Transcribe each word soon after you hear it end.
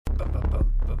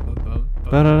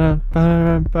I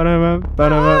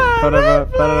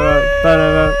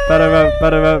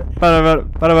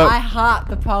heart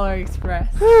the Polar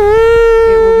Express. It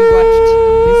will be watched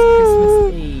this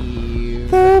Christmas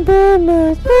Eve.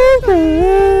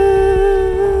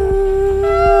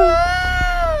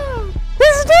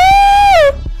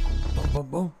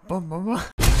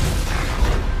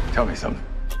 Tell me something.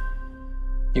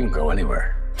 You can go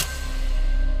anywhere.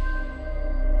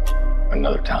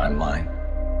 Another timeline.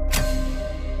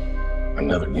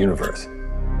 Another universe.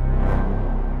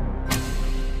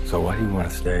 So why do you want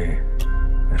to stay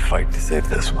and fight to save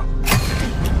this one?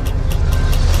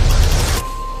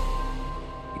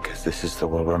 Because this is the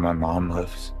world where my mom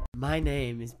lives. My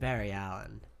name is Barry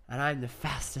Allen, and I'm the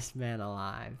fastest man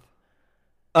alive.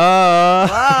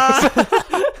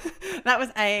 That was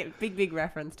a big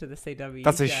reference to the CW.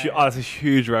 That's a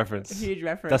huge reference. A huge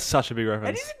reference. That's such a big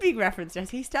reference. It is a big reference,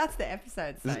 Jesse. He starts the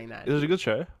episode saying that. Is it a good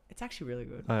show? It's actually really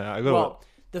good. Oh, yeah, I got Well,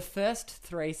 the first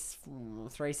three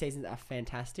seasons are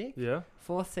fantastic. Yeah.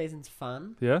 Fourth season's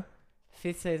fun. Yeah.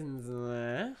 Fifth season's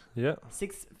Yeah.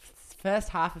 first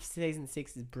half of season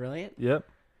 6 is brilliant, Yep.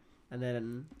 and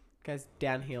then goes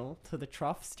downhill to the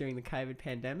troughs during the COVID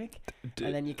pandemic,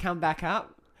 and then you come back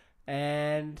up,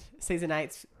 and season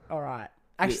 8's all right.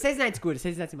 Actually, season 8's good.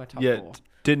 Season 8's in my top 4.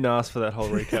 Didn't ask for that whole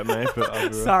recap, mate.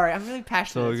 But Sorry, I'm really it's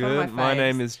passionate. all It's one of good. my My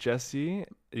name faves. is Jesse.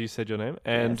 You said your name,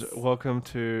 and Yes. welcome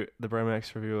to the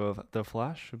Bromax review of The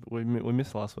Flash. We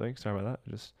missed last week. Sorry about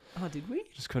that. Oh, did we?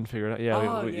 Just couldn't figure it out. Yeah,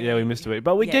 Oh, we missed a week,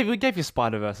 but we Yeah. gave you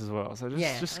Spider-Verse as well. So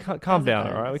Yeah, just that calm was a down,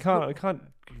 all right? We bonus. can't.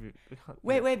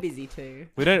 We're busy too.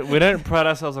 We don't pride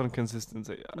ourselves on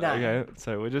consistency. No. Okay,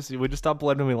 so we just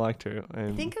upload when we like to,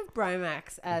 and Think of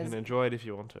Bromax you as can enjoy it if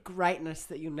you want to. greatness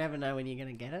that you'll never know when you're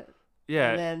gonna get it.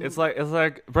 Yeah, and then- it's like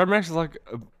Bromax is like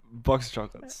a box of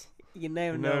chocolates. You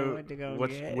never You know when to go what-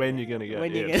 get. when you're gonna get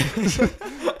When it. you're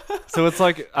gonna. So it's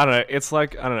like I don't know. It's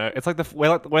like we're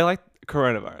like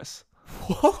coronavirus.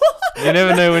 You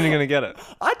never know when you're gonna get it.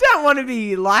 I don't want to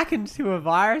be likened to a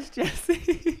virus, Jesse.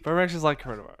 Bromax is like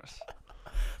coronavirus.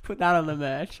 Put that on the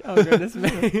merch. Oh goodness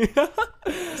me.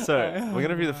 So we're gonna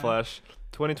review The Flash,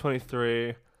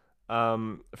 2023,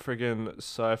 friggin'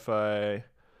 sci-fi.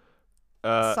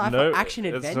 Sci-fi no, action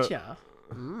it's not- adventure.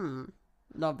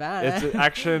 Not bad. It's eh? an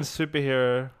action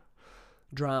superhero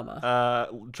Drama.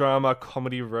 drama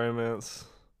comedy romance.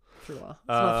 Thriller. It's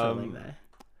not thrilling though.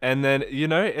 And then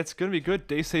it's gonna be good.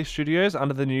 DC Studios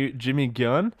under the new Jimmy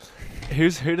Gunn. Who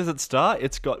does it star?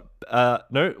 It's got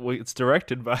it's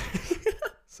directed by.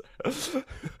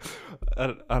 I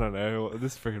don't know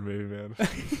this freaking movie, man.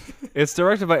 It's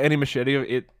directed by Andy Muschietti of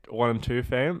It 1 and 2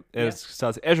 fame. And it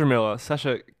stars Ezra Miller,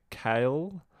 Sasha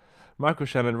Cale, Michael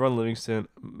Shannon, Ron Livingston,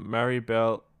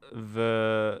 Maribel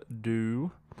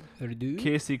Verdú,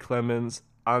 Kiersey Clemens,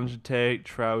 Anjite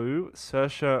Trau,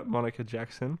 Saoirse Monica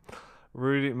Jackson,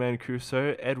 Rudy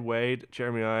Mancuso, Ed Wade,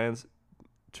 Jeremy Irons,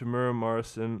 Tamura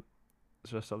Morrison.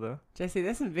 Should I stop there? Jesse,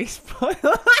 there's some big spoilers.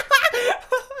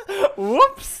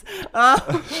 Whoops.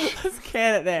 Let's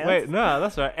can it there. Wait, no,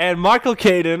 that's right. And Michael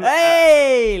Keaton.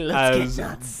 Hey, let's As get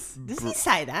nuts. Does he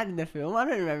say that in the film? I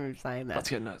don't remember him saying that. Let's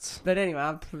get nuts. But anyway,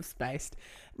 I'm spaced.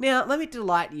 Now, let me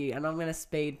delight you, and I'm going to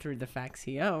speed through the facts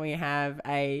here. We have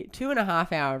a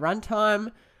 2.5 hour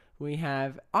runtime. We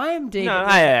have IMDb. No,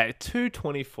 yeah,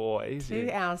 224. Easy.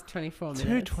 2 hours, 24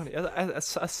 minutes. 220.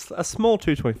 A small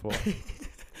 224.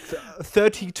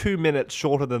 32 minutes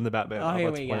shorter than the Batman. Oh,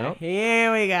 here we go.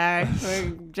 Here we go.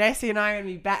 Jesse and I are going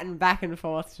to be batting back and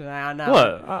forth today. I know.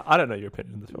 What? I don't know your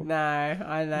opinion on this film. No,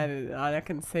 I know. I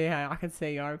can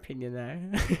see your opinion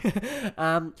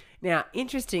though. Now,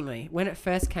 interestingly, when it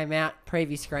first came out,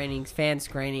 preview screenings, fan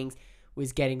screenings,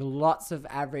 was getting lots of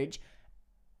average.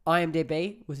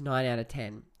 IMDb was 9 out of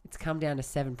 10. It's come down to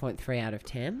 7.3 out of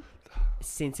 10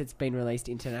 since it's been released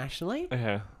internationally.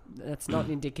 Okay. That's not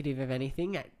indicative of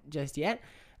anything just yet.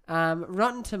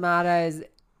 Rotten Tomatoes,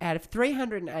 out of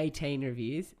 318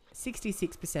 reviews,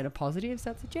 66% are positive,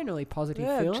 so it's a generally positive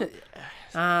film.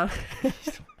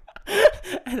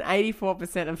 And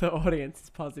 84% of the audience is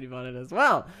positive on it as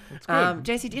well.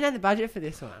 Jesse, do you know the budget for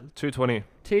this one? 220.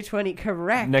 220,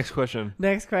 correct. Next question.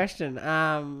 Next question.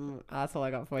 That's all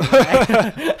I got for you.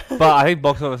 Today. But I think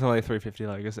box office is only 350.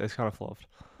 Like it's kind of flopped.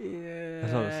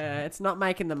 Yeah, it's not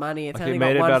making the money. It's Like, only it got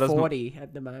made about as 140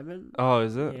 at the moment. Oh,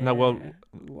 is it? No, well,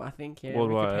 I think,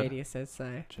 worldwide. Wikipedia says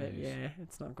so. But Jeez. yeah,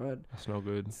 it's not good. that's not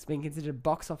good. It's been considered a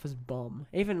box office bomb.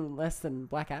 Even less than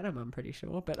Black Adam, I'm pretty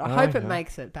sure. But I Oh, hope it okay.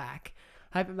 makes it back.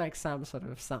 Hope it makes some sort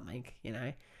of something,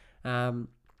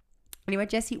 Anyway,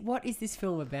 Jesse, what is this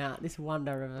film about? This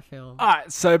wonder of a film?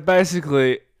 Alright, so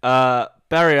basically,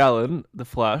 Barry Allen, The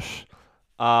Flash,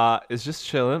 is just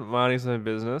chilling, minding his own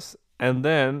business, and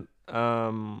then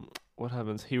what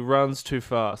happens? He runs too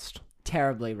fast.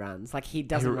 Terribly runs. Like, he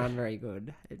doesn't run very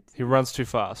good. He runs too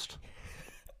fast,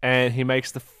 and he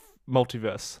makes the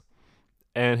multiverse,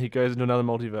 and he goes into another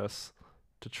multiverse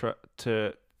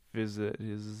to visit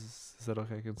his. Is that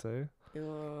okay? I can say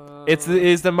it's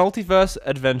the multiverse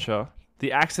adventure,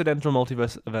 the accidental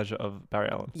multiverse adventure of Barry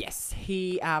Allen. Yes,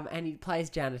 he and he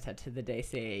plays janitor to the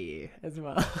DCEU as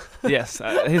well. Yes,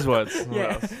 his words.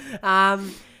 Yeah.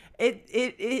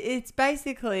 It's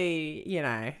basically, you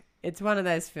know, it's one of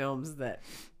those films that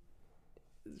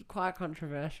is quite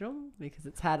controversial because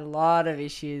it's had a lot of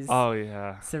issues. Oh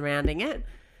yeah. Surrounding it.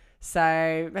 So,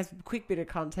 as a quick bit of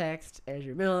context,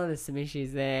 Ezra Miller, there's some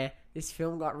issues there. This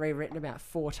film got rewritten about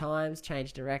 4 times,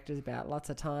 changed directors about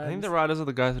lots of times. I think the writers are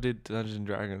the guys who did Dungeons and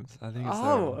Dragons. I think it's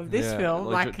of this film,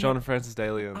 like John Francis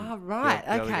Daly. And right,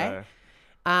 the okay.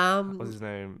 What's his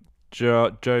name?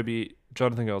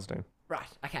 Jonathan Goldstein. Right,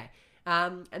 okay.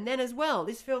 And then as well,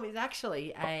 this film is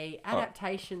actually a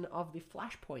adaptation of the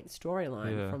Flashpoint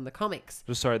storyline from the comics.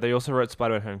 Just sorry, they also wrote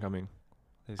Spider-Man: Homecoming.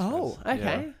 Oh,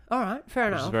 okay. Yeah. All right. Fair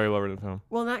enough. It's a very well written film.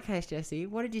 Well, in that case, Jesse,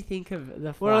 what did you think of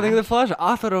The Flash? What did I think of The Flash?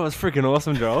 I thought it was freaking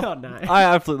awesome, Joel. Oh, no. I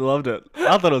absolutely loved it.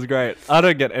 I thought it was great. I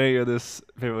don't get any of this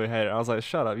people who hate it. I was like,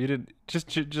 shut up. You didn't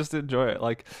just enjoy it.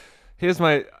 Like, here's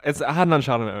I had an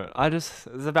Uncharted moment. It's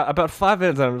about 5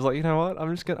 minutes and I'm just like, you know what?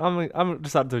 I'm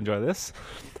decided to enjoy this.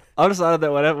 I decided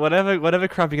that whatever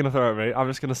crap you're gonna throw at me, I'm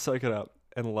just gonna soak it up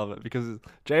and love it because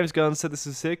James Gunn said this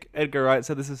is sick. Edgar Wright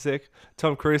said this is sick.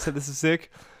 Tom Cruise said this is sick.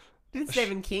 Did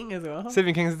Stephen King as well?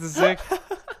 Stephen King said this is sick. I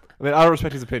mean, I don't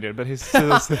respect his opinion, but he said it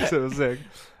was sick.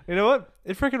 You know what?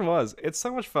 It freaking was. It's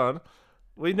so much fun.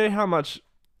 We know how much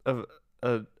of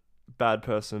a bad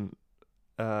person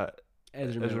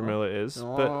Ezra Miller is,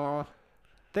 but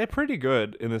they're pretty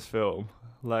good in this film.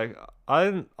 Like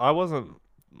I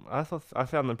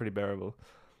found them pretty bearable,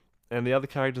 and the other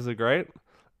characters are great,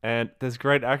 and there's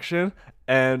great action,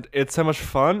 and it's so much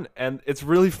fun, and it's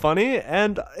really funny,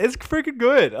 and it's freaking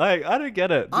good. Like I don't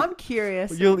get it. I'm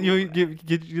curious. You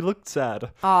look sad.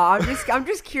 Oh, I'm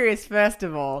just curious. First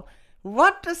of all,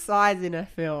 what decides in a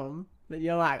film that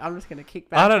you're like, I'm just gonna kick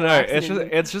back? I don't know.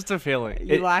 It's just a feeling. Did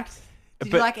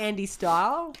you like Andy's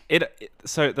style?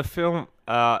 So the film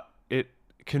it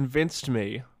convinced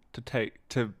me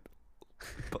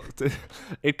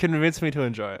it convinced me to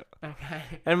enjoy it. Okay.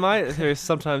 And my theory is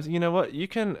sometimes, you know what, you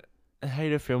can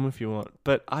hate a film if you want,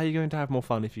 but are you going to have more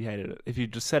fun if you hated it? If you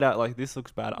just set out like, this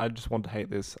looks bad, I just want to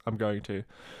hate this, I'm going to.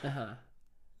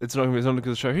 It's not because of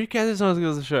the show. Who cares? It's not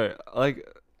because of the show. Like,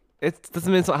 it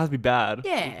doesn't mean it has to be bad.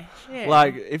 Yeah.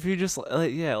 Like, if you just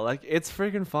like, it's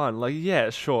freaking fun. Like, yeah,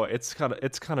 sure, it's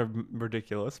kind of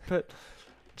ridiculous, but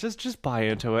just buy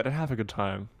into it and have a good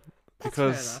time. That's fair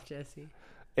enough, Jesse.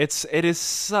 It is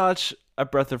such a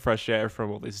breath of fresh air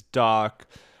from all this dark,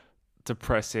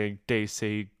 depressing,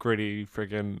 DC, gritty,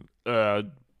 friggin'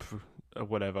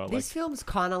 whatever. This film's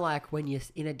kind of like when you're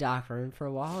in a dark room for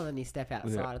a while and then you step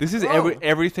outside. Yeah. This is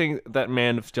everything that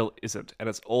Man of Steel isn't, and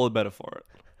it's all the better for it.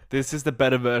 This is the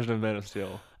better version of Man of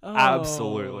Steel. Oh,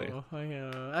 absolutely.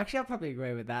 Yeah. Actually, I'll probably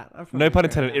agree with that. No pun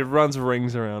intended. It runs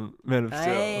rings around Man of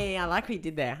Steel. Hey, I like what you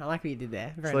did there.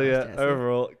 Very nice, Jesse.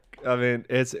 Overall, I mean,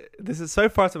 this is so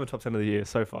far. It's in the top 10 of the year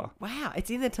so far. Wow, it's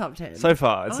in the top 10 so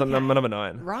far. It's number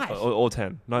 9, right? Or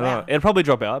 10. No, it'll probably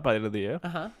drop out by the end of the year.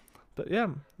 But yeah,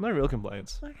 no real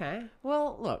complaints. Okay.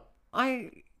 Well, look,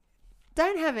 I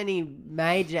don't have any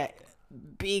major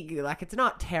big it's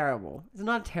not terrible. It's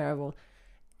not terrible.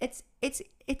 It's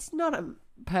not a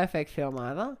perfect film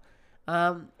either.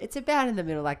 It's about in the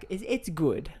middle. Like it's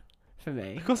good for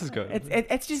me. Of course, it's good.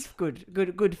 It's just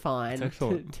good fine. It's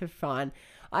excellent. To fine.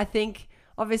 I think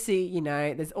obviously, you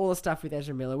know, there's all the stuff with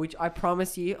Ezra Miller, which I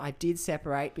promise you I did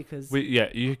separate because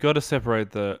you got to separate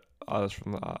the artist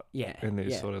from the art. Yeah. In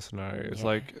these sort of scenarios, Yeah.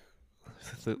 like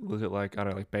look at like I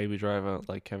don't know, like Baby Driver,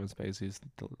 like Kevin Spacey's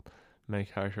the main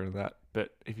character in that.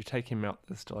 But if you take him out,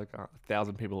 there's still like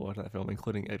 1,000 people watching that film,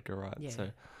 including Edgar Wright. Yeah. So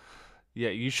yeah,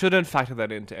 you shouldn't factor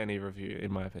that into any review,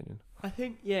 in my opinion. I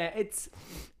think it's.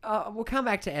 We'll come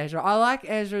back to Ezra. I like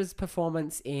Ezra's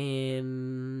performance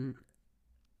in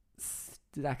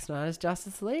Zack Snyder's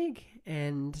Justice League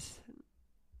and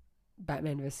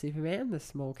Batman vs Superman, the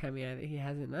small cameo that he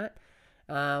has in that.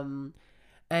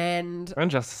 And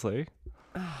Justice League.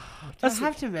 I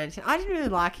have to mention, I didn't really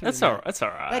like him. That's alright. That's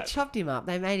alright. They chopped him up.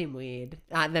 They made him weird.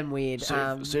 Them weird.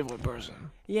 Save one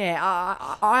person. Yeah.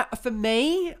 I for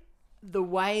me, the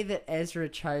way that Ezra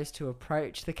chose to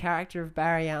approach the character of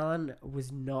Barry Allen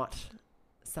was not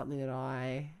something that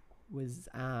I was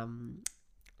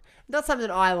not something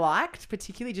that I liked,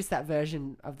 particularly just that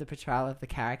version of the portrayal of the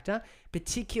character,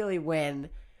 particularly when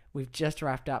we've just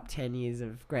wrapped up 10 years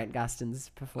of Grant Gustin's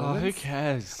performance. Oh, who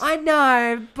cares? I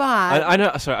know, but... I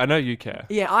know. Sorry, I know you care.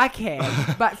 Yeah, I care.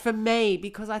 But for me,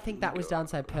 because I think that was done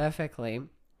so perfectly,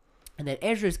 and then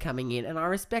Ezra's coming in, and I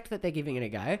respect that they're giving it a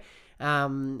go,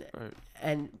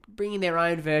 and bringing their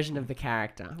own version of the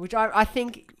character, which I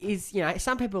think is,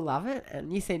 some people love it,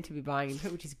 and you seem to be buying into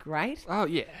it, which is great. Oh,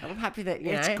 yeah. I'm happy that,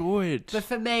 It's good. But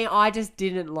for me, I just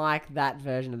didn't like that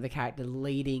version of the character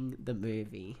leading the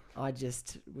movie. I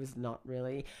just was not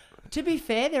really... To be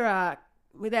fair, there are,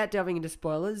 without delving into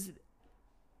spoilers,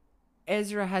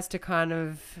 Ezra has to kind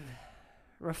of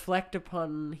reflect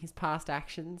upon his past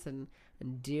actions and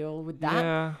deal with that.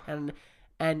 Yeah.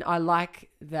 And I like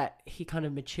that he kind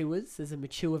of matures. There's a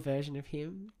mature version of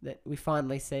him that we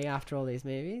finally see after all these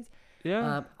movies.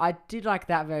 Yeah. I did like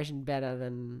that version better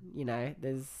than,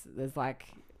 there's like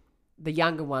the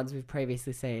younger ones we've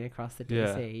previously seen across the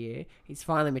DCEU. Yeah. He's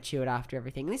finally matured after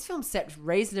everything. And this film's set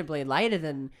reasonably later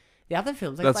than the other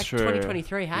films. Like, That's it's true.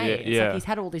 2023, hey? Yeah, It's like he's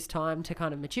had all this time to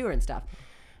kind of mature and stuff.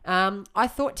 I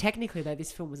thought technically though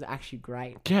this film was actually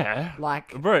great. Yeah.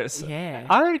 Like, bro, yeah.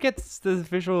 I don't get the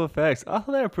visual effects. I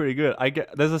thought they were pretty good.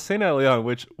 There's a scene early on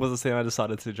which was a scene I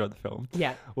decided to enjoy the film.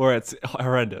 Yeah. Where it's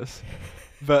horrendous.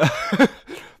 But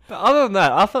other than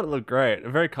that, I thought it looked great.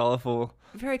 Very colourful.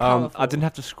 Very colourful. I didn't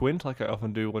have to squint like I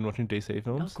often do when watching DC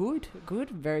films. Oh, good,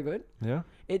 very good. Yeah.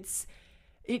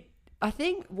 I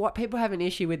think what people have an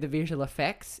issue with the visual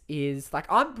effects is, like,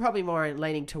 I'm probably more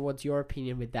leaning towards your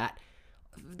opinion with that.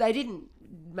 They didn't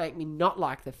make me not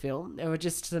like the film. There were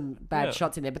just some bad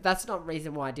shots in there, but that's not the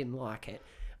reason why I didn't like it.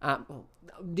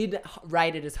 Did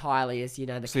rate it as highly as, So you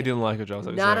didn't like it, Joe?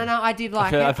 No, I did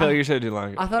like it. I feel like you said you didn't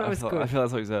like it. I thought it was good. I feel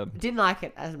that's what you said. Didn't like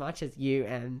it as much as you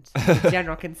and the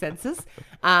general consensus.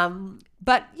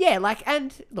 But yeah,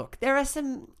 and look, there are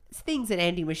some things that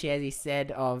Andy Muschietti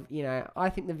said of, I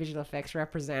think the visual effects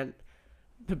represent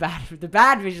the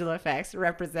bad visual effects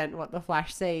represent what the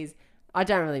Flash sees. I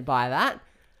don't really buy that.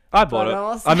 I bought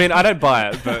it. I mean, I don't buy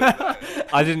it, but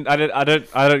I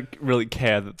don't really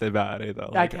care that they're bad either.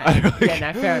 Like,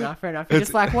 okay. Fair enough. You're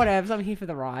just like, whatever. I'm here for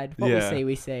the ride. What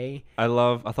we see. I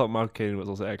thought Michael Keaton was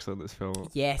also excellent in this film.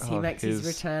 Yes, he makes his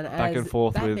return as back and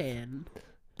forth Batman.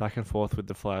 Back and forth with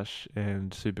the Flash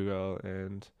and Supergirl,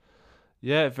 and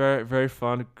yeah, very very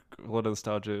fun. A lot of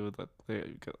nostalgia with that.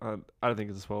 I don't think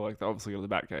it's as well. Like, they obviously go to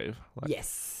the Batcave. Like,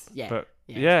 yes. Yeah. But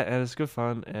yeah, and it's good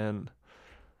fun, and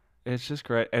it's just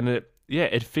great, and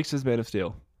it fixes Man of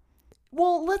Steel.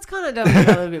 Well, let's kind of delve into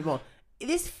that a little bit more.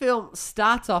 This film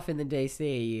starts off in the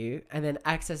DCEU and then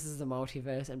accesses the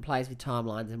multiverse and plays with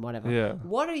timelines and whatever. Yeah.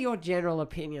 What are your general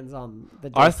opinions on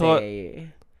the DCEU? I thought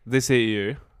this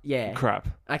EU, crap.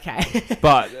 Okay.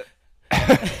 But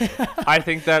I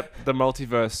think that the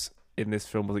multiverse in this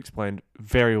film was explained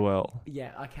very well.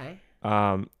 Yeah. Okay.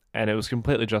 And it was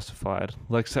completely justified.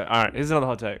 Like, so, all right, here's another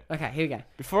hot take. Okay, here we go.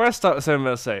 Before I start with something I'm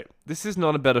going to say, this is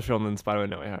not a better film than Spider-Man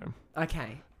No Way Home.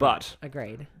 Okay. But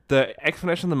agreed. The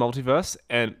explanation of the multiverse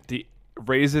and the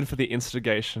reason for the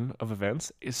instigation of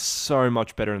events is so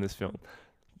much better in this film.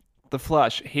 The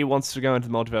Flash, he wants to go into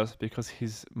the multiverse because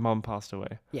his mum passed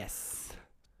away. Yes.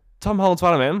 Tom Holland's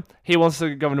Spider-Man, he wants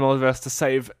to go into the multiverse to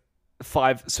save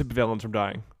 5 supervillains from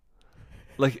dying.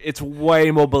 Like, it's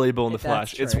way more believable in the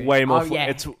Flash. True. It's way more.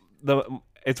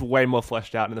 It's way more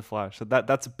fleshed out in the Flash. So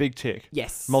that's a big tick.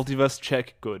 Yes. Multiverse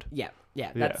check, good. Yeah.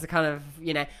 That's the kind of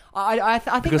I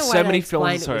think because the way so many they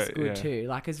explained films, it was good too.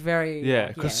 Like, it's very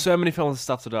because so many films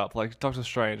stuffed it up. Like Doctor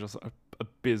Strange was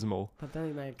abysmal. But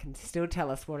then they can still tell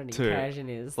us what an incursion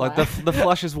is. Like the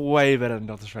Flash is way better than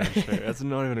Doctor Strange too. That's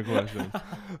not even a question.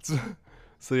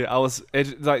 So yeah, I was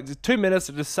like 2 minutes.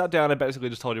 I just sat down and basically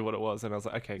just told you what it was, and I was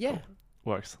like, okay, cool.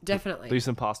 Works. Definitely. Do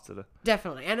some pasta to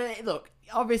Definitely. And look,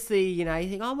 obviously, you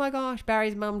think, oh my gosh,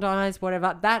 Barry's mum dies,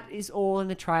 whatever. That is all in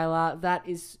the trailer. That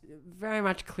is very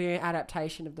much clear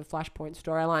adaptation of the Flashpoint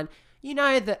storyline. You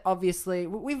know that obviously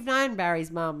we've known Barry's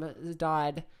mum has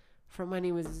died from when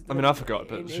he was. I forgot,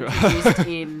 but sure. Introduced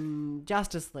in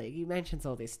Justice League. He mentions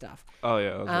all this stuff. Oh yeah.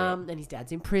 Right. And his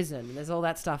dad's in prison. And there's all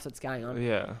that stuff that's going on.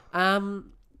 Yeah.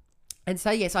 And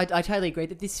so, yes, I totally agree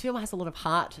that this film has a lot of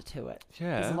heart to it.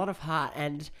 Yeah. There's a lot of heart,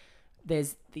 and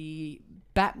there's the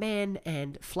Batman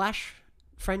and Flash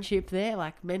friendship there,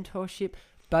 like mentorship,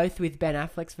 both with Ben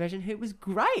Affleck's version, who was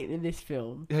great in this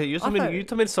film. Yeah, you told me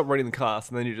to stop reading the cast,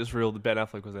 and then you just realized that Ben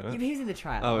Affleck was in it. Yeah, he was in the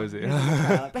trailer. Oh, is he? He was in the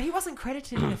trailer, but he wasn't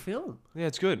credited in the film. Yeah,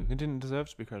 it's good. He didn't deserve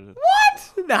to be credited.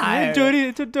 What? No. He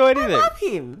didn't do anything. I love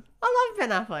him. I love Ben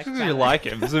Affleck. Because you like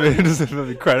him doesn't mean he doesn't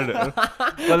be credited.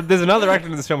 But there's another actor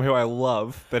in this film who I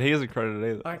love, but he isn't credited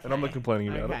either. Okay. And I'm not complaining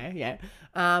about it. Okay, yeah.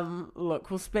 Look,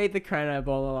 we'll speed the chrono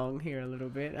ball along here a little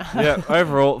bit. Yeah,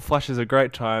 overall, Flash is a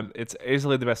great time. It's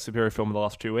easily the best superhero film of the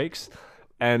last 2 weeks.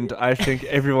 And I think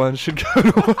everyone should go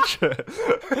and watch it.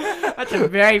 That's a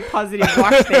very positive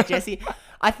watch there, Jesse.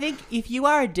 I think if you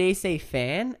are a DC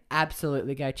fan,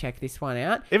 absolutely go check this one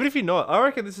out. Even if you're not, I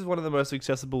reckon this is one of the most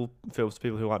accessible films to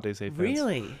people who aren't DC fans.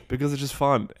 Really? Because it's just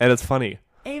fun and it's funny.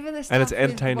 Even the And stuff it's with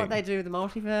entertaining. what they do with the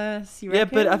multiverse, you Yeah,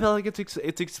 reckon? but I feel like it's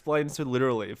explained so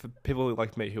literally for people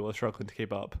like me who are struggling to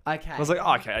keep up. Okay. I was like,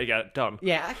 oh, okay, I get it, done.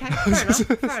 Yeah, okay,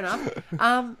 fair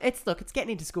enough. It's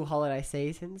getting into school holiday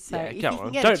season, so Yeah, if you go can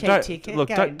on. get a cheap ticket, Look,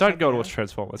 go don't and go check and it watch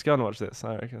Transformers. Go and watch this.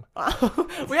 I reckon.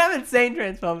 out. We haven't seen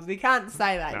Transformers. We can't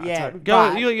say that Nah, yet. it's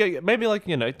all right. but-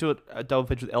 Maybe do a double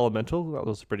feature with Elemental. That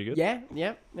was pretty good.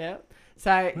 Yeah.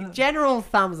 So, general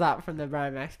thumbs up from the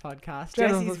Bromax podcast.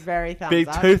 General- Jesse's very thumbs Big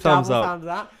up. 2 thumbs double up. Thumbs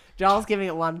up. Joel's giving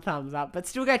it 1 thumbs up, but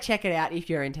still go check it out if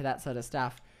you're into that sort of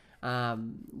stuff.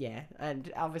 Yeah,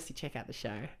 and obviously check out the show.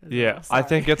 as Yeah, well. I Sorry.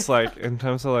 think it's like in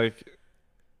terms of like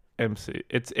MC,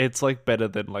 it's like better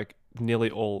than like nearly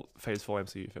all Phase 4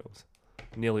 MCU films.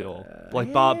 Nearly all,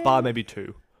 like bar maybe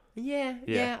 2.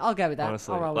 Yeah, I'll go with that.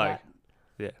 Honestly, I'll roll like,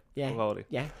 with that. quality.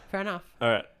 Yeah, fair enough. All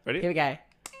right, ready? Here we go.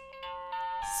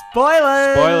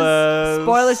 Spoilers! Spoilers!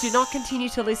 Spoilers, do not continue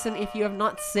to listen if you have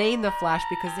not seen The Flash,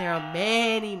 because there are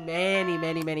many, many,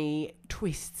 many, many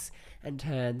twists and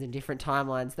turns and different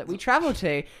timelines that we travel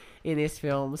to in this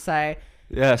film. So,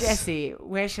 Yes. Jesse,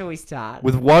 where shall we start?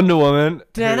 With Wonder Woman, who's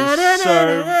so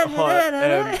Da-na-na-na-na-na-na-na. hot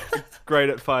and great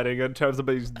at fighting in terms of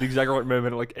the exact right moment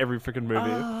in like every freaking movie.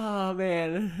 Oh,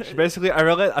 man. She basically,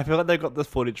 I feel like they got this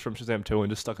footage from Shazam 2 and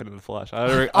just stuck it in the Flash.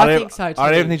 I think so I too.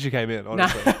 don't even think she came in,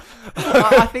 honestly.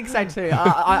 I think so too.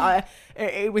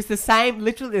 It was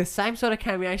literally the same sort of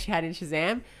cameo she had in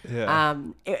Shazam. Yeah.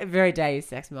 Very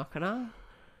Deus Ex Machina.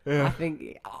 Yeah. I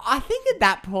think at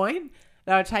that point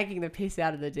they were taking the piss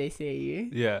out of the DCEU.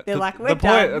 Yeah. They're like, we're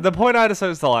done. The point I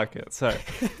decided to like it. So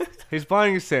he's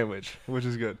buying his sandwich, which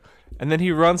is good. And then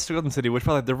he runs to Gotham City, which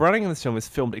by the way, the running in this film is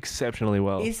filmed exceptionally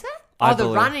well. Is that? I The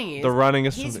believe. running is. The running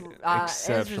is His, filmed Ezra's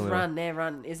exceptionally well. their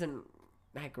run isn't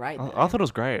that great. I though. thought it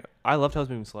was great. I loved how it was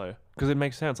moving slow. Because it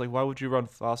makes sense. Like, why would you run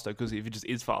faster? Because if it just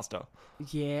is faster,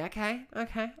 Yeah, okay. I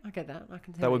get that. I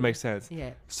can see that would what make you- sense.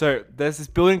 Yeah. So there's this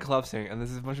building collapsing, and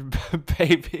there's a bunch of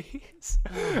babies.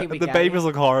 Here we And the go. babies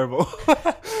look horrible.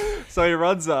 So he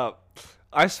runs up.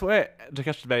 I swear to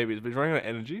catch the babies, but he's running out of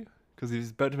energy because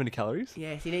he's burnt too many calories.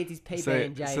 Yes, he needs his PB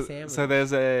and J sandwich. So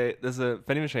there's a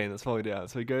vending machine that's falling down.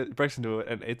 So he breaks into it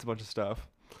and eats a bunch of stuff.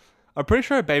 I'm pretty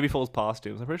sure a baby falls past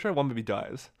him. So I'm pretty sure one baby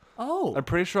dies. Oh. I'm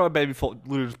pretty sure a baby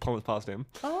literally just plummets past him.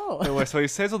 Oh. Anyway, so he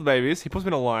saves all the babies. He puts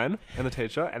them in a line, and the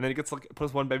teacher, and then he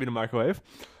puts one baby in a microwave,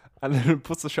 and then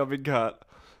puts the shopping cart,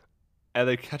 and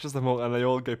then catches them all, and they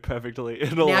all go perfectly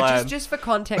in a Now, line. just for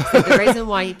context, the reason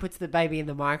why he puts the baby in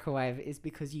the microwave is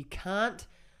because you can't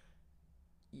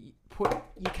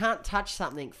touch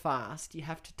something fast. You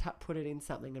have to put it in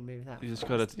something and move that. You just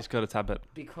fast gotta tap it.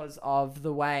 because of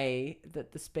the way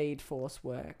that the Speed Force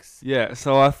works. Yeah,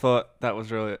 so I thought that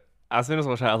was really. As soon as I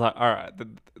watched it, I was like, all right,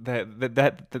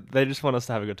 they just want us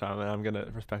to have a good time, and I'm gonna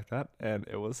respect that, and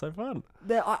it was so fun.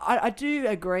 I do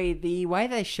agree. The way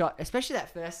they shot, especially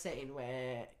that first scene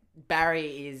where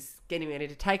Barry is getting ready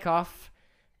to take off,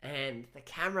 and the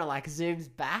camera like zooms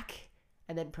back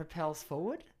and then propels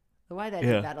forward. The way they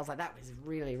Yeah. did that, I was like, that was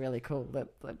really, really cool.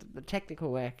 The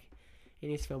technical work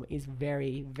in this film is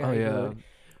very, very good.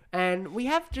 And we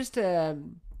have just a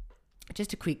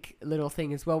quick little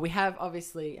thing as well. We have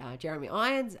obviously Jeremy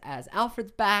Irons as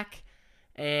Alfred's back,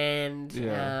 and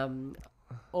Yeah.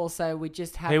 also we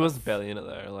just have He was barely in it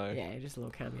though, like. yeah, just a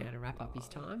little cameo to wrap up his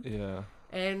time. Yeah.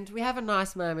 And we have a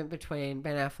nice moment between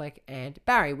Ben Affleck and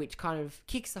Barry, which kind of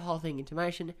kicks the whole thing into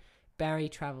motion. Barry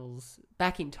travels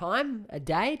back in time a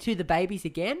day to the babies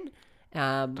again.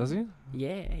 Does he?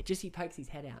 Yeah, he pokes his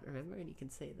head out, remember? And you can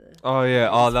see the... Oh yeah.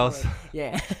 Oh, that was.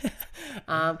 Yeah.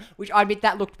 Which I admit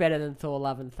that looked better than Thor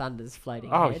Love and Thunder's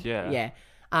floating Oh, head. yeah. Yeah.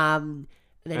 And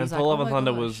then And he's like, Thor Love oh and my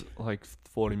Thunder gosh. was like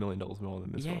 $40 million more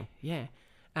than this Yeah, one. yeah.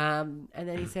 And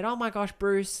then he said, oh my gosh,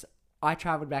 Bruce, I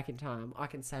travelled back in time. I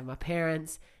can save my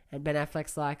parents. And Ben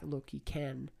Affleck's like, look, you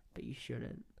can, but you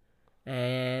shouldn't.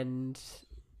 And...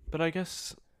 But I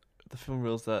guess the film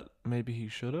reveals that maybe he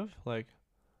should have. Like,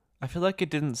 I feel like it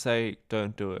didn't say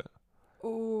don't do it.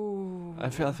 Ooh. I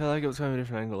feel like it was going a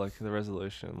different angle, like the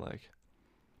resolution. Like,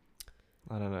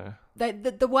 I don't know.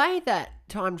 The way that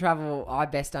time travel, I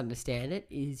best understand it,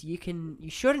 is you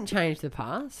shouldn't change the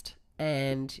past,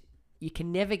 and you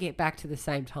can never get back to the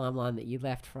same timeline that you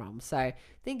left from. So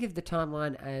think of the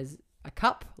timeline as a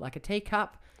cup, like a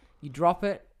teacup. You drop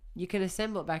it, you can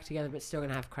assemble it back together, but it's still going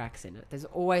to have cracks in it. There's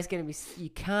always going to be, you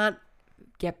can't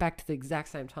get back to the exact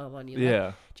same timeline you left.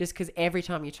 Yeah. Just because every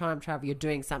time you time travel, you're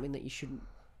doing something that you shouldn't,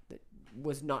 that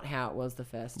was not how it was the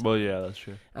first time. Well, yeah, that's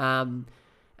true. And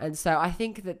so I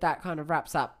think that kind of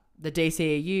wraps up the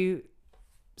DCEU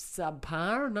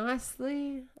subpar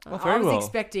nicely. Oh, I very was well.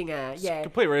 expecting It's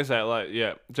complete reset. Like,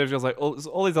 yeah, James Gunn's like,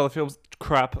 all these other films,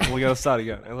 crap. We're gonna start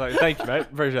again. And like, thank you, mate.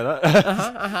 Appreciate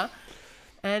that.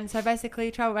 And so basically,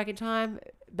 travel back in time.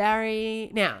 Barry.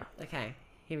 Now, okay,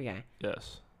 here we go.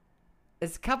 Yes.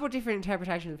 There's a couple of different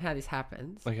interpretations of how this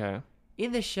happens. Okay.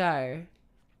 In the show,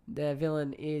 the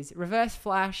villain is Reverse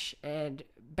Flash, and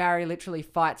Barry literally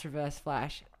fights Reverse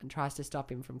Flash and tries to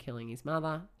stop him from killing his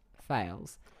mother.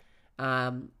 Fails.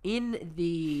 In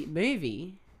the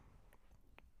movie...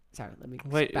 Sorry, let me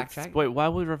backtrack. Wait, why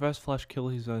would Reverse Flash kill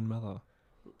his own mother?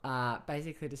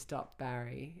 Basically to stop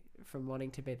Barry from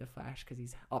wanting to be the Flash because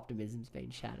his optimism's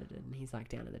been shattered and he's like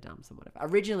down in the dumps and whatever.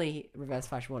 Originally, Reverse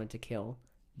Flash wanted to kill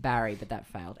Barry, but that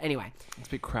failed. Anyway. It's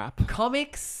a bit crap.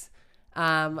 Comics,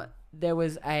 there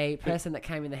was a person that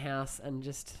came in the house and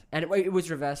it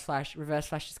was Reverse Flash. Reverse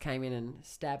Flash just came in and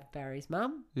stabbed Barry's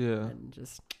mum. Yeah. And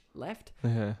just left.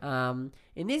 Yeah.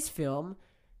 In this film,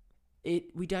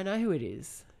 we don't know who it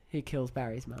is who kills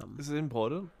Barry's mum. Is it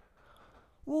important?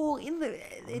 Well,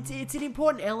 it's an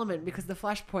important element because the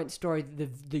Flashpoint story,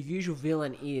 the usual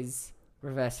villain is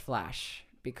Reverse Flash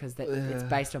because it's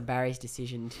based on Barry's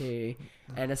decision to.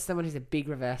 And as someone who's a big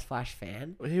Reverse Flash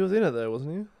fan, He was in it though,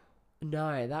 wasn't he?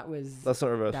 no, that's not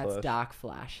Reverse That's Flash. Dark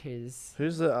Flash. Who's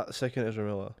the second Ezra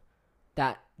Miller?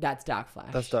 That's Dark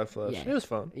Flash. That's Dark Flash. Yeah. It was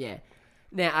fun. Yeah.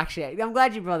 Now, actually, I'm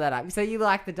glad you brought that up. So you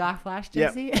like the Dark Flash,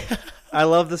 Yep. Jesse? I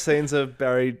love the scenes of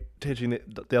Barry teaching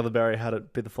the other Barry how to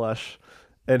be the Flash,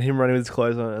 and him running with his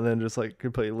clothes on, and then just like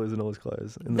completely losing all his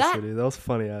clothes in the city. That was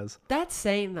funny as. That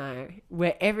scene though,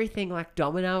 where everything like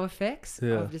domino effects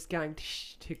Yeah. of just going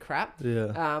to crap.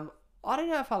 Yeah. I don't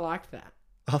know if I liked that.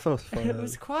 I thought it was funny. It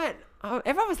was quite.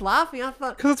 Everyone was laughing. I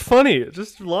thought Because it's funny.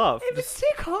 Just laugh. it was too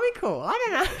comical.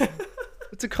 I don't know.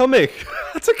 It's a comic.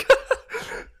 It's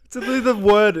literally the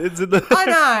word. It's in the. I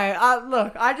know.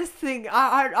 Look, I just think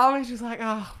I was just like,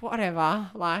 oh, whatever.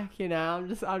 Like, you know, I'm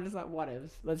just like, whatever.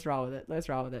 Let's roll with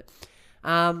it.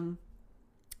 So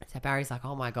Barry's like,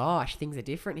 oh my gosh, things are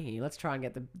different here. Let's try and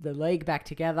get the league back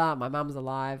together. My mum's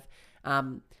alive.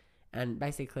 And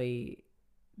basically,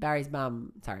 Barry's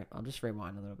mum. Sorry, I'll just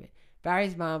rewind a little bit.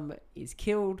 Barry's mum is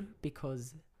killed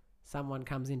because someone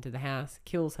comes into the house,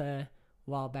 kills her,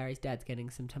 while Barry's dad's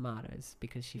getting some tomatoes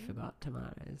because she forgot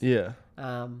tomatoes. Yeah.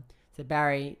 So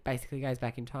Barry basically goes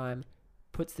back in time,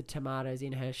 puts the tomatoes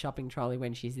in her shopping trolley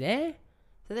when she's there.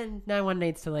 So then no one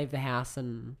needs to leave the house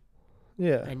and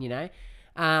you know.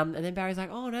 And then Barry's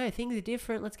like, oh no, things are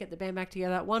different. Let's get the band back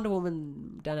together. Wonder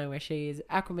Woman, don't know where she is.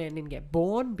 Aquaman didn't get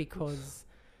born because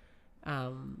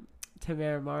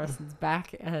Tamara Morrison's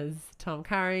back as Tom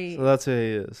Curry. So that's who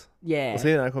he is. Yeah. Was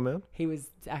he an Aquaman? He was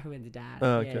Aquaman's dad.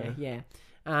 Oh, okay. Yeah.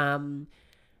 And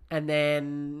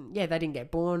then, they didn't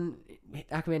get born.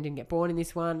 Aquaman didn't get born in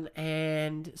this one.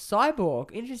 And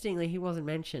Cyborg, interestingly, he wasn't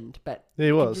mentioned, but... Yeah,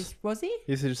 he was. Was he?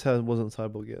 He just wasn't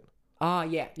Cyborg yet. Oh,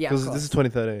 yeah. Yeah, Because this is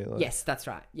 2013. Like. Yes, that's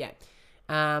right. Yeah.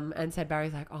 And so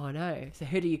Barry's like, oh, no. So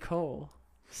who do you call?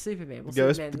 Superman. Well,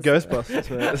 Ghostbusters,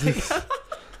 man.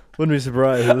 Wouldn't be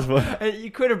surprised at this point.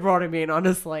 You could have brought him in,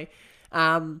 honestly.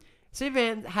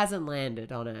 Superman hasn't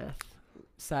landed on Earth.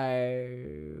 So,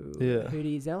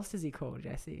 who else does he call,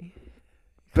 Jesse?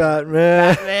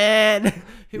 Batman.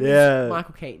 Who is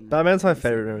Michael Keaton. Batman's my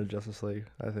favorite member of Justice League,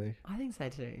 I think. I think so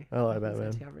too. I like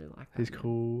Batman. I really like Batman. He's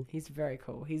cool. He's very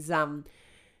cool. He's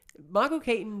Michael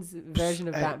Keaton's version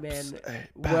of Batman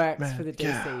works for the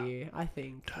DCU, I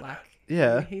think.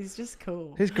 Like, he's just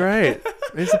cool. He's great.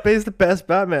 he's the best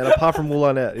Batman apart from Will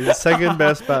Arnett. He's the second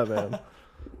best Batman.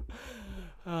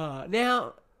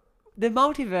 Now, the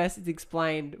multiverse is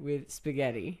explained with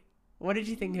spaghetti. What did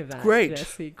you think of that, Great.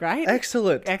 Jesse? Great?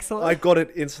 Excellent. I got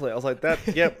it instantly. I was like,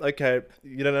 okay.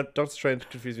 You don't have Doctor Strange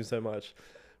confused me so much.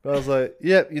 But I was like,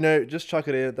 just chuck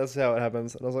it in. That's how it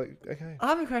happens. And I was like, okay. I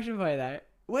have a question for you, though.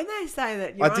 When they say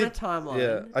that you're on a timeline...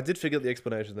 Yeah, I did forget the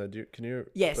explanation, though. Can you...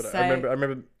 Yes, but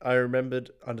I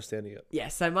remembered understanding it. Yeah,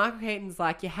 so Michael Keaton's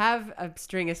like, you have a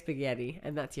string of spaghetti,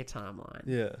 and that's your timeline.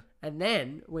 Yeah. And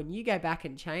then, when you go back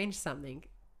and change something,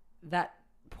 that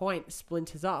point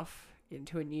splinters off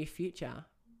into a new future,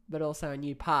 but also a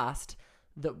new past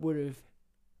that would have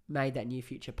made that new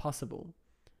future possible.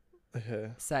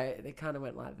 Okay. So they kind of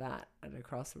went like that at a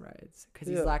crossroads because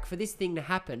he's Yeah. like, for this thing to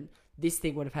happen, this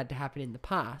thing would have had to happen in the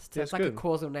past. So Yeah, it's it's like a good.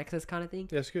 causal nexus kind of thing.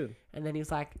 Yeah, it's good. And then he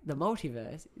was like, the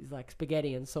multiverse is like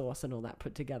spaghetti and sauce and all that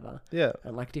put together, Yeah.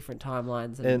 and like different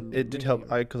timelines. And it did help.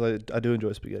 moving- Because I do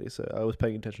enjoy spaghetti, so I was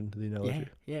paying attention to the Yeah, analogy.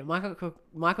 yeah.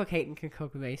 Michael Keaton can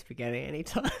cook me spaghetti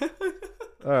anytime.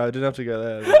 All right, I didn't have to go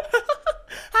there.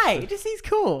 Hey, just he's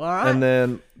cool. All right. And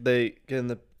then they get in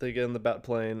the bat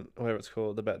plane, whatever it's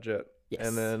called, the bat jet. Yes.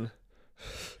 And then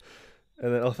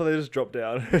I thought they just dropped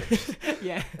down.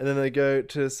 yeah. And then they go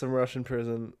to some Russian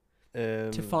prison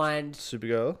and To find.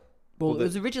 Supergirl. Well, well, it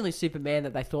was originally Superman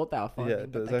that they thought they were finding. Yeah,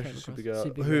 but it's they actually came across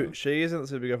Supergirl. Who she isn't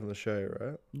Supergirl from the show,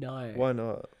 right? No. Why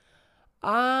not?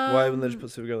 Why wouldn't they just put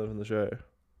Supergirl in from the show?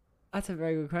 That's a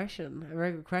very good question. A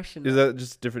very good question. Is that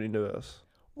just a different universe?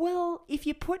 Well, if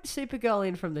you put Supergirl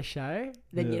in from the show,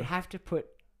 then Yeah. you'd have to put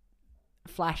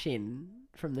Flash in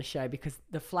from the show because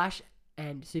the Flash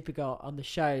and Supergirl on the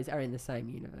shows are in the same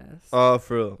universe. Oh,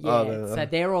 for real? yeah, Oh, then, so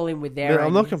they're all in with their. man, own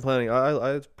I'm not universe. complaining.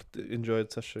 I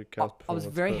enjoyed such a I, cast I was performance,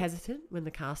 very but hesitant when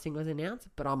the casting was announced,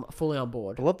 but I'm fully on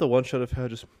board. I love the one shot of her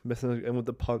just messing and with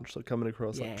the punch like coming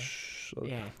across. Yeah. Like, shh.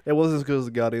 Yeah, It wasn't as good as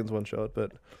the Guardians one shot,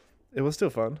 but it was still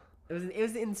fun. it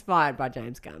was inspired by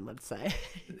James Gunn, let's say.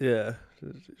 Yeah,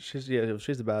 she's a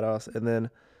badass. And then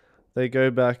they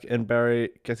go back, and Barry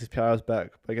gets his powers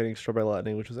back by getting strawberry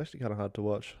lightning, which was actually kind of hard to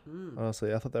watch. Mm.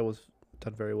 Honestly, I thought that was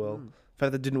done very well. Mm. The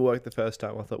fact that it didn't work the first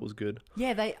time, I thought was good.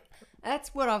 Yeah,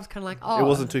 that's what I was kind of like. Oh, It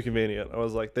wasn't too convenient. I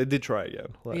was like, they did try again.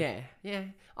 Like, yeah.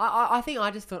 I think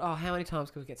I just thought, oh, how many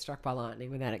times could we get struck by lightning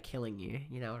without it killing you?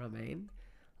 You know what I mean?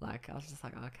 Like, I was just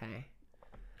like, okay.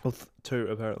 Well, 2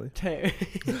 apparently. 2.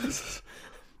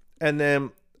 And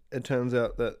then it turns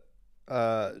out that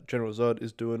General Zod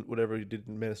is doing whatever he did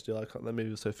in Man of Steel. That movie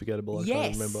was so forgettable. I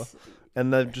can't remember.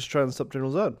 And they're just trying to stop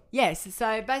General Zod. Yes.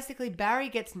 So basically, Barry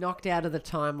gets knocked out of the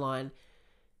timeline.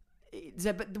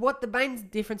 So, but what the main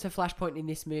difference of Flashpoint in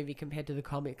this movie compared to the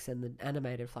comics and the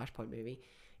animated Flashpoint movie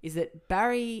is that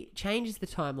Barry changes the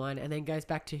timeline and then goes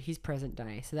back to his present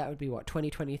day. So that would be what,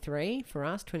 2023 for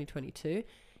us, 2022.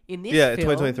 In this film,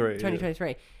 2023.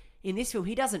 2023. In this film,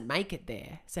 he doesn't make it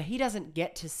there. So he doesn't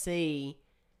get to see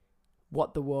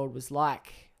what the world was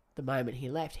like the moment he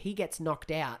left. He gets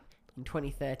knocked out in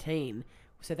 2013.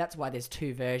 So that's why there's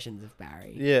 2 versions of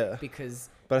Barry. Yeah. Because...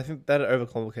 But I think that'd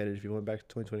overcomplicated if you went back to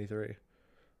 2023.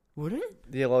 Would it?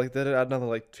 Yeah, like that'd add another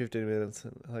like 15 minutes,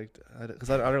 and, like because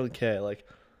I don't really care. Like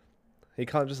he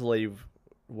can't just leave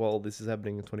while this is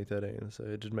happening in 2013, so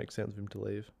it just makes sense for him to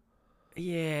leave.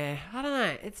 Yeah, I don't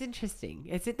know. It's interesting.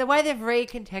 The way they've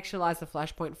recontextualized the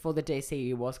Flashpoint for the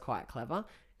DCU was quite clever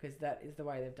because that is the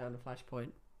way they've done the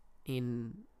Flashpoint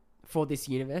for this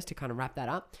universe to kind of wrap that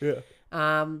up.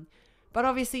 Yeah. But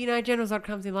obviously, you know, General Zod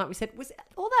comes in, like we said, was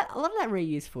a lot of that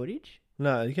reused footage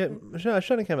No, you can't.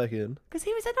 Shannon came back in. because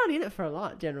he was not in it for a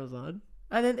lot, General Zod,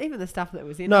 and then even the stuff that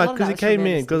was in. No, because he came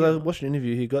in because I watched an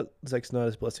interview. He got Zack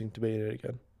Snyder's blessing to be in it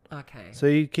again. Okay. So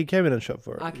he came in and shot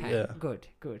for it. Okay. Yeah. Good.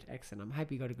 Excellent. I'm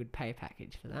happy you got a good pay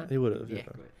package for that. He would have. Yeah, Yeah.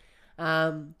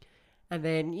 good. And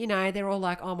then, you know, they're all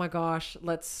like, oh my gosh,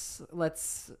 let's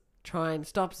try and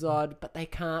stop Zod, but they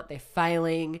can't, they're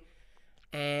failing.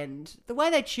 And the way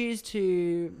they choose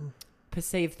to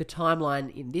perceive the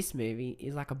timeline in this movie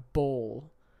is like a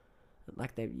ball.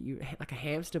 Like like a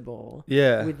hamster ball.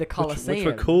 Yeah. With the Which Colosseum.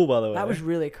 were cool, by the way. That was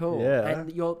really cool. Yeah. And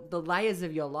the layers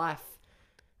of your life,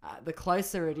 the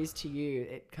closer it is to you,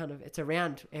 it's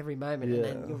around every moment, and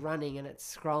then Yeah. you're running and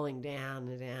it's scrolling down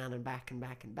and down and back and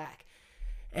back and back.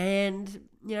 And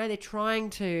you know they're trying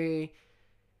to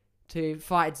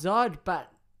fight Zod, but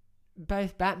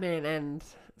both Batman and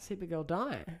Supergirl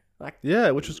die. Like,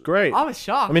 Yeah, which was great. I was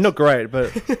shocked. I mean, not great,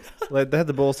 but like they had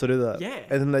the balls to do that. Yeah.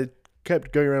 And then they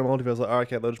kept going around multiverse like, oh,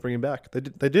 okay, they'll just bring him back. They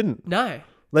didn't. No.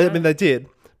 I mean, they did,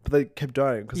 but they kept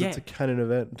dying because it's Yeah. a canon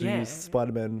event to Yeah. use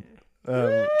Spider-Man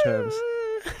terms.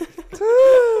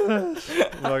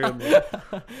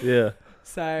 Yeah.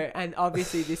 So, and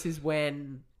obviously this is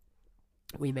when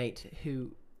we meet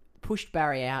who pushed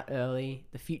Barry out early,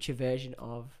 the future version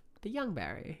of the young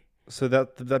Barry. So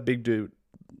that big dude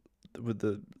with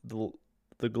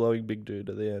the glowing big dude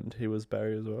at the end, he was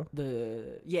Barry as well.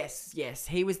 Yes,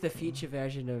 he was the future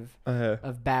version Uh,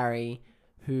 of Barry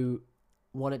who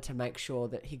wanted to make sure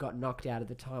that he got knocked out of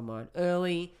the timeline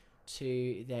early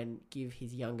to then give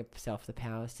his younger self the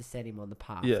powers to set him on the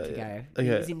path Yeah, to yeah. go.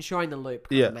 Okay. He's ensuring the loop.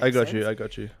 yeah, kinda I makes got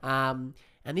sense. you.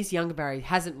 And this younger Barry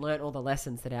hasn't learnt all the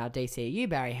lessons that our DCU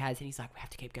Barry has, and he's like, we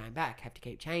have to keep going back, have to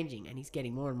keep changing, and he's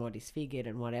getting more and more disfigured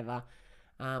and whatever.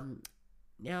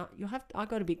 Now I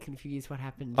got a bit confused. What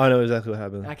happened? I know exactly what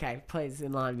happened. Okay, please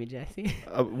enlighten me, Jesse.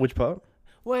 Which part?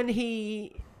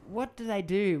 What do they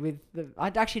do with the? I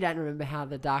actually don't remember how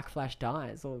the Dark Flash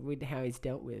dies or with how he's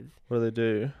dealt with. What do they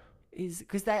do? Is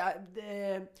because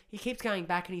he keeps going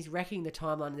back and he's wrecking the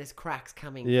timeline. And there's cracks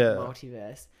coming Yeah. from the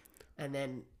multiverse, and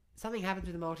then something happens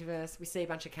with the multiverse. We see a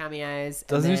bunch of cameos.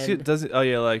 Doesn't and he? Does it? Oh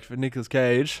yeah, like for Nicolas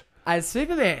Cage. as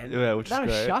Superman? Yeah, which that is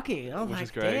was great. shocking. I was Which like,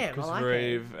 is great. damn, I Christopher like it.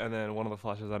 Reeve, and then one of the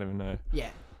Flashes. I don't even know. Yeah.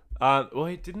 Well,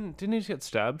 he didn't he just get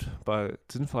stabbed by?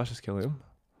 Didn't Flash just kill him?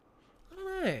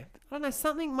 I don't know.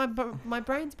 Something. My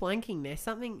brain's blanking there.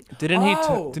 Something. Didn't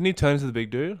Oh! Didn't he turn into the big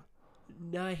dude?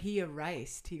 No, he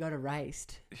erased. He got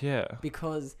erased Yeah.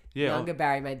 because Yeah. younger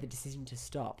Barry made the decision to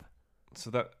stop. So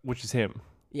that, which is him.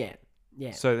 Yeah.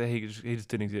 Yeah. So that he just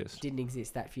didn't exist. Didn't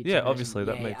exist that future. Yeah, version. obviously,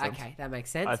 that Yeah, makes sense. Okay, that makes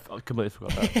sense. I completely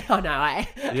forgot that. Oh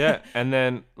no, Yeah, and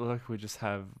then look, we just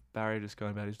have Barry just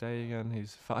going about his day again.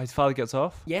 His father gets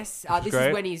off. Yes, Which is this great.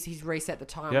 is when he's reset the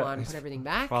timeline, his put everything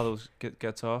back. Father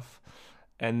gets off,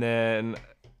 and then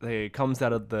he comes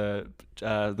out of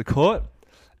the court,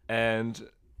 and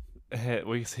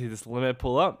we see this limo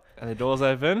pull up, and the doors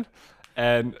open,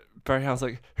 and Barry Howell's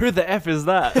like, "Who the f is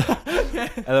that?"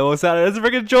 And then walks out, and it's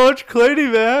freaking George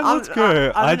Clooney, man. Let's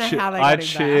go. I don't know how they got I him back.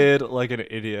 cheered like an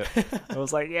idiot. I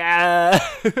was like, yeah.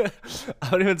 I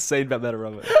haven't even seen Batman and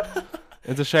Robin.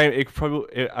 It's a shame. It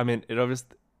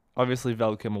obviously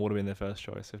Val Kilmer would have been their first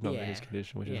choice if not for his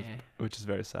condition, which is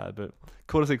very sad. But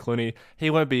cool to see Clooney. He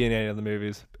won't be in any of the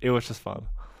movies. It was just fun.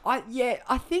 I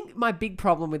think my big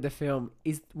problem with the film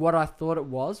is what I thought it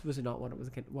was not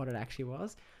what it actually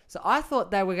was. So I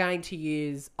thought they were going to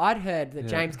use. I'd heard that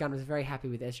James Gunn was very happy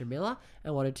with Ezra Miller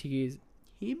and wanted to use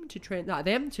him to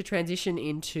transition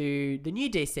into the new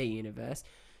DC universe.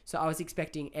 So I was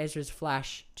expecting Ezra's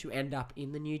Flash to end up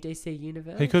in the new DC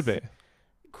universe. He could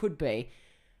be.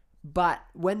 But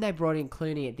when they brought in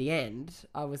Clooney at the end,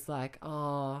 I was like,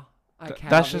 oh, okay.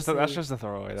 That's just obviously- a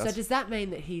throwaway. So does that mean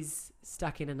that he's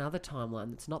stuck in another timeline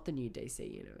that's not the new DC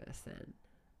universe then?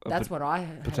 That's what I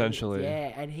heard. potentially.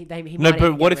 Yeah, and he No, might but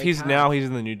even what get if he's recast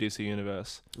in the new DC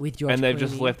universe with George and they've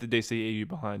just Clooney. left the DCEU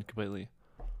behind completely?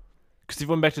 Because if you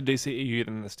went back to DCEU,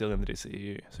 then they're still in the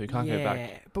DCEU, so you can't go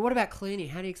back. But what about Clooney?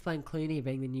 How do you explain Clooney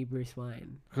being the new Bruce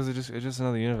Wayne? Because it's just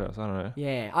another universe. I don't know.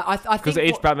 Yeah, I think Because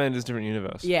each Batman is a different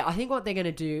universe. Yeah, I think what they're going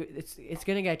to do, it's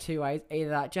going to go two ways.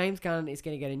 Either James Gunn is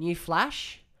going to get a new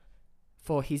Flash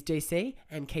for his DC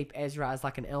and keep Ezra as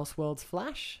like an Elseworlds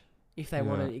Flash, if they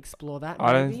want to explore that maybe.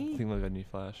 I don't think they'll get a new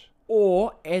Flash.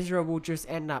 Or Ezra will just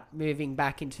end up moving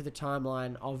back into the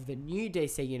timeline of the new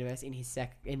DC universe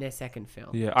in their second film.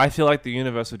 Yeah, I feel like the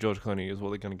universe of George Clooney is what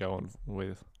they're going to go on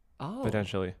with, Oh,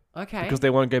 potentially. okay. Because they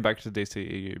won't go back to the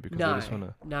DCEU because they just want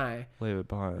to No. leave it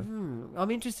behind. I'm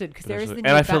interested because there is the new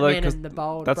And I feel like Batman 'cause and the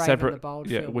Bold, that's Brave separate, and the Bold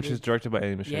yeah, film which is with- directed by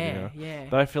Amy Machete Yeah, now. yeah.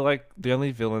 But I feel like the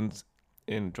only villains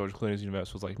in George Clooney's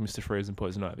universe was like Mr. Freeze and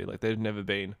Poison Ivy. Like they've never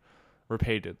been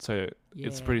repeated, so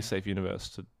it's a pretty safe universe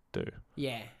to do.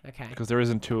 Yeah, okay. Because there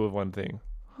isn't two of one thing.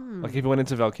 Like if you went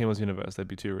into Val Kilmer's universe, there'd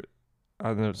be two.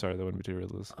 There wouldn't be two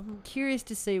Riddlers. I'm curious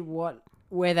to see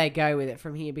where they go with it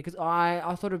from here because I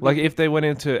thought it'd be... Like if they went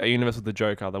into a universe with the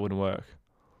Joker, that wouldn't work.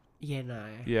 Yeah, no.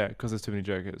 Yeah, because there's too many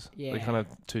Jokers. Yeah. You can't have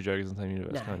two Jokers in the same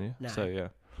universe, No, can't you? no. So yeah.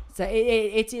 So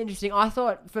it's interesting. I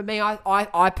thought, for me,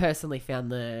 I personally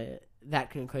found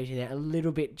that conclusion there a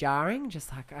little bit jarring.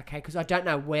 Just like, okay, because I don't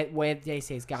know where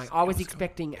DC is going. I was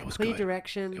expecting a clear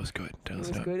direction. It was good.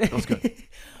 It was good.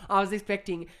 I was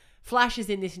expecting flashes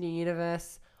in this new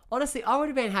universe. Honestly, I would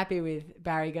have been happy with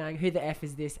Barry going, "Who the f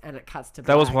is this?" and it cuts to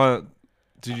That was black. one.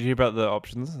 Did you hear about the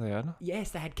options they had?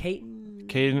 Yes, they had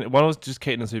Keaton. One was just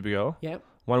Keaton and Supergirl. Yep.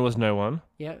 One was no one.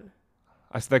 Yep.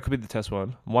 I said that could be the test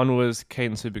one. One was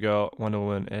Keaton, Supergirl, Wonder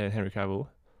Woman, and Henry Cavill,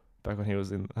 back when he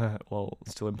was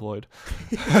still employed.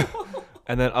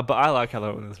 And then, but I like how they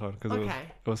went in this one because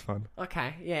it was fun.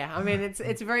 Okay, yeah. I mean,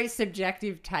 it's very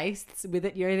subjective tastes with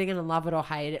it. You're either going to love it or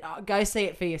hate it. Go see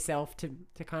it for yourself to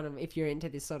kind of, if you're into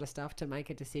this sort of stuff, to make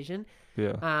a decision.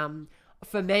 Yeah.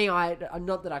 For me,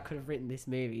 not that I could have written this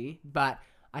movie, but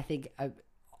I think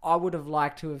I would have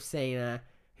liked to have seen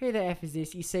who the f is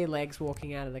this? You see legs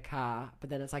walking out of the car, but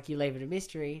then it's like you leave it a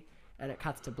mystery, and it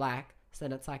cuts to black. So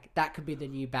then it's like that could be the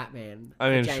new Batman. I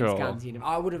mean, James sure. Gunn's universe.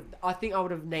 I think I would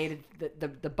have needed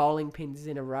the bowling pins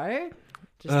in a row,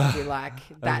 just to be like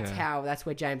that's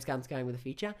where James Gunn's going with the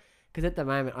future. Because at the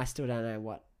moment, I still don't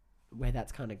know where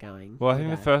that's kind of going. Well, I think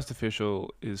the first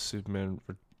official is Superman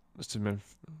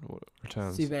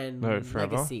Returns. Superman No,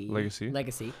 Forever? Legacy.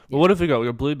 Well, what have we got? We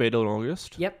got Blue Beetle in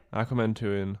August. Yep. Aquaman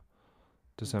 2 in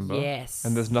December. Yes.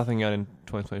 And there's nothing out in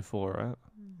 2024, right?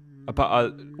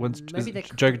 When's Maybe is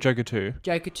the Joker 2?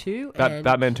 Joker 2 and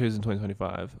Batman 2 is in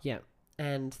 2025. yeah,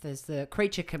 and there's the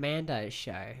Creature Commandos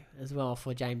show as well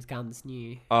for James Gunn's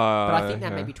new. But But I think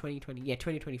that may be 2020. Yeah,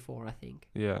 2024. I think.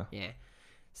 Yeah. Yeah.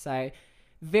 So,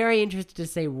 very interested to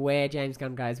see where James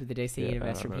Gunn goes with the DC Yeah,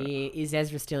 universe I from know. here. Is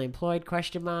Ezra still employed?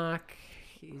 Question mark.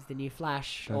 Is the new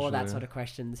Flash? All that Potentially. sort of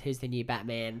questions. Who's the new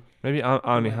Batman? Maybe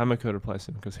Arnie Yeah. Hammer could replace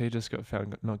him because he just got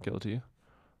found not guilty.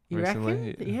 You Recently,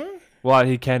 reckon? Yeah. Well,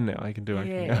 he can now. He can do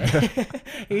anything. Yeah.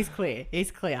 He's clear. He's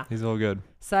clear. He's all good.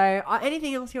 So,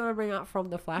 anything else you want to bring up from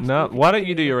the Flash? No, We why can don't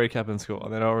you do your recap in school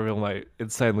and then I'll reveal my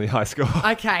insanely high score.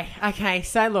 Okay.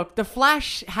 So look, The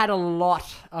Flash had a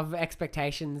lot of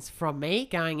expectations from me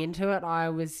going into it. I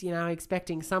was,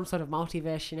 expecting some sort of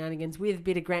multiverse shenanigans with a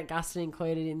bit of Grant Gustin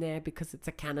included in there because it's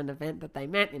a canon event that they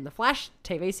meant in The Flash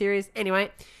TV series.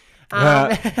 Anyway.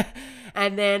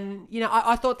 And then,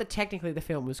 I thought that technically the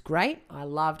film was great. I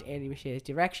loved Andy Muschietta's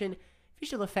direction.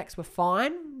 Visual effects were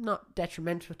fine, not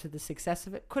detrimental to the success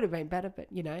of it. Could have been better, but,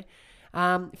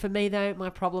 For me, though, my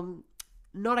problem,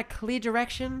 not a clear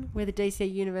direction where the DC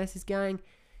universe is going.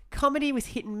 Comedy was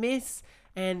hit and miss,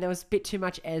 and there was a bit too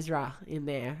much Ezra in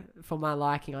there for my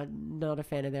liking. I'm not a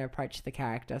fan of their approach to the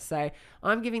character. So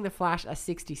I'm giving The Flash a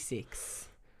 66.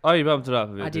 Oh, you bumped it up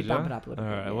a bit. I did you? bump it up a little All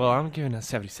bit, right. yeah. Well, I'm giving it a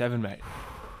 77, mate.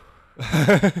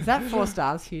 Is that 4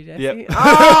 stars for you, Jesse? Yep.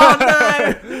 Oh,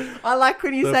 no. I like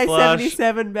when you The say Flash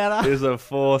 77 better. It's a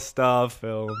 4-star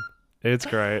film. It's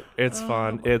great. It's Oh,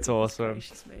 fun. my It's goodness awesome.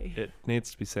 gracious me. It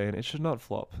needs to be seen. It should not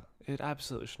flop. It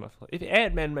absolutely should not flop. If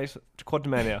Ant-Man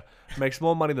Quantumania makes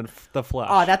more money than The Flash,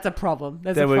 Oh, that's a problem.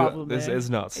 There's then a problem this there. is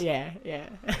nuts. Yeah.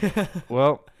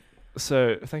 Well,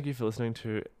 so thank you for listening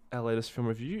to our latest film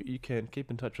review. You can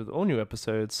keep in touch with all new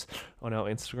episodes on our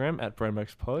Instagram at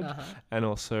BrainMaxPod Uh-huh. and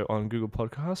also on Google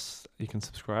Podcasts. You can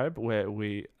subscribe where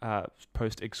we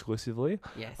post exclusively.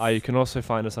 Yes. You can also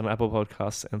find us on Apple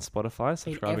Podcasts and Spotify. In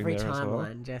Subscribing every there as well.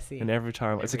 timeline, Jesse. In every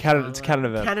time. It's a Every canon timeline.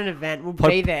 event. Canon event. We'll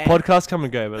be there. Podcasts come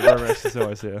and go, but BrainMax is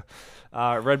always here.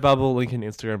 Redbubble, link in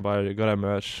Instagram bio. You got our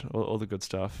merch, all the good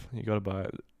stuff. You got to buy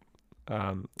it.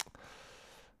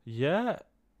 Yeah.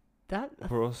 That,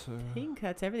 We're also. I think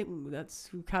that's everything.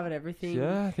 We've covered everything.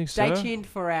 Yeah, I think Stay so. tuned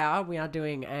for we are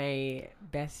doing a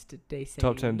best DC.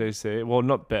 Top 10 DC. Well,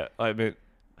 not bet. I mean,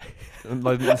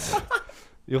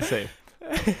 you'll see.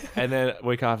 And then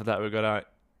week after that, we've got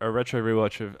a retro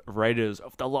rewatch of Raiders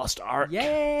of the Lost Ark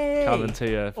Yay! coming to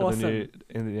you for Awesome. the new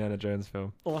Indiana Jones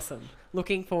film. Awesome.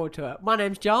 Looking forward to it. My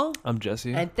name's Joel. I'm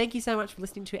Jesse. And thank you so much for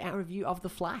listening to our review of The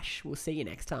Flash. We'll see you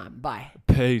next time. Bye.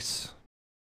 Peace.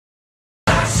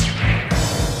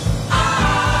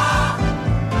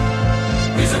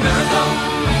 He's a marathon